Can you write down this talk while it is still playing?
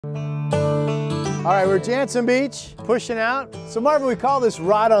All right, we're Jantzen Beach, pushing out. So Marvin, we call this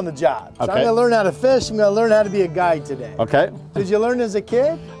rod on the job. So Okay. I'm gonna learn how to fish. I'm gonna learn how to be a guide today. Okay. Did you learn as a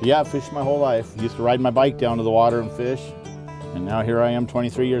kid? Yeah, I've fished my whole life. Used to ride my bike down to the water and fish. And now here I am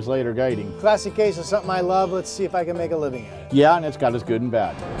 23 years later guiding. Classic case of something I love. Let's see if I can make a living at it. Yeah, and it's got its good and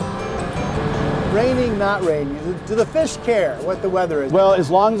bad. Raining, not raining. Do the fish care what the weather is? Well, as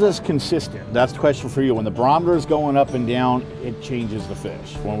long as it's consistent. That's the question for you. When the barometer is going up and down, it changes the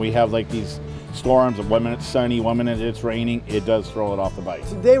fish. When we have like these storms, 1 minute it's sunny, 1 minute it's raining, it does throw it off the bite.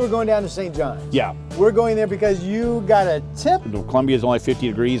 Today we're going down to St. John's. Yeah. We're going there because you got a tip. The Columbia is only 50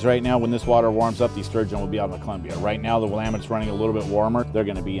 degrees right now. When this water warms up, these sturgeon will be out in the Columbia. Right now, the Willamette's running a little bit warmer. They're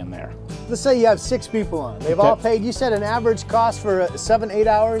going to be in there. Let's say you have 6 people on. They've all paid, you said an average cost for 7, 8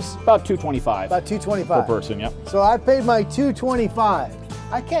 hours? About $225. About $225. Per person, yep. So I paid my $225.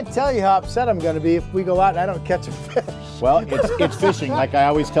 I can't tell you how upset I'm going to be if we go out and I don't catch a fish. Well, it's fishing. Like I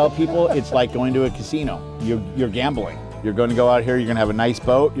always tell people, it's like going to a casino. You're gambling. You're going to go out here, you're going to have a nice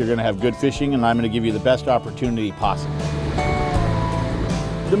boat, you're going to have good fishing, and I'm going to give you the best opportunity possible.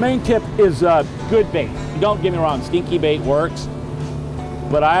 The main tip is good bait. Don't get me wrong, stinky bait works,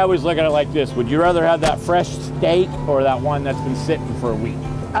 but I always look at it like this. Would you rather have that fresh steak or that one that's been sitting for a week?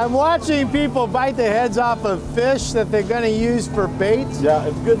 I'm watching people bite the heads off of fish that they're going to use for baits. Yeah,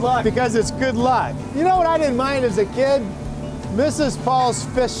 it's good luck. Because it's good luck. You know what I didn't mind as a kid? Mrs. Paul's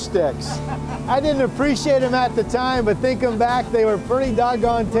fish sticks. I didn't appreciate them at the time, but thinking back, they were pretty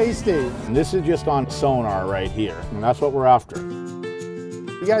doggone tasty. And this is just on sonar right here, and that's what we're after.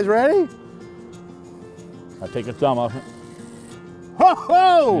 You guys ready? I take a thumb off it. Ho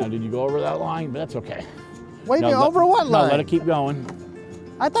ho! Now, did you go over that line? But that's okay. Wait, over what line? No, let it keep going.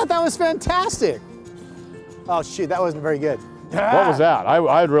 I thought that was fantastic. Oh shoot, that wasn't very good. What was that?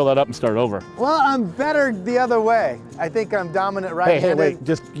 I'd reel that up and start over. Well, I'm better the other way. I think I'm dominant right-handed. Hey, wait,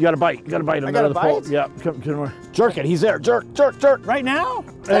 just, you gotta bite. You gotta bite him. I gotta the pole. bite? Yeah, come over. Jerk it, he's there. Jerk. Right now?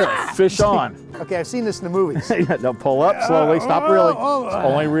 There, fish on. Okay, I've seen this in the movies. Now pull up slowly, stop reeling.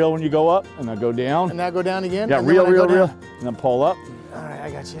 Only reel when you go up, and then go down. And now go down again? Yeah, and reel, down. and then pull up. All right, I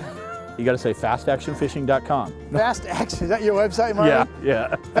got you. You gotta say fastactionfishing.com. Fast Action, is that your website, Marvin?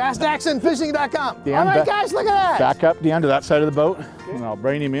 Yeah. Fastactionfishing.com. Dan, oh my gosh, look at that. Back up, Dan, to that side of the boat, and I'll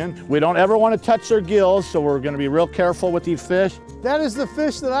bring him in. We don't ever want to touch their gills, so we're gonna be real careful with these fish. That is the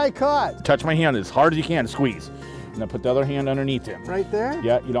fish that I caught. Touch my hand as hard as you can, squeeze. And then put the other hand underneath him. Right there?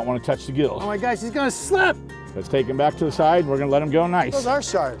 Yeah, you don't want to touch the gills. Oh my gosh, he's gonna slip. Let's take him back to the side. We're gonna let him go nice. Those are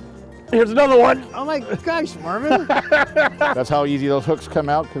sharp. Here's another one. Oh my gosh, Marvin. That's how easy those hooks come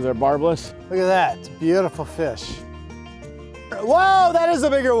out, because they're barbless. Look at that, it's a beautiful fish. Whoa, that is a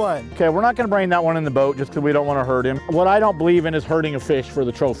bigger one. Okay, we're not gonna bring that one in the boat just because we don't want to hurt him. What I don't believe in is hurting a fish for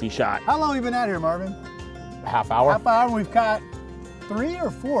the trophy shot. How long have we been out here, Marvin? Half hour. Half hour, we've caught 3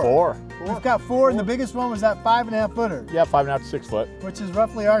 or 4? 4. We've got 4, and the biggest one was that 5.5 footer. Yeah, 5.5 to 6 foot. Which is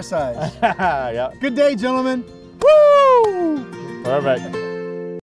roughly our size. Yeah. Good day, gentlemen. Woo! Perfect.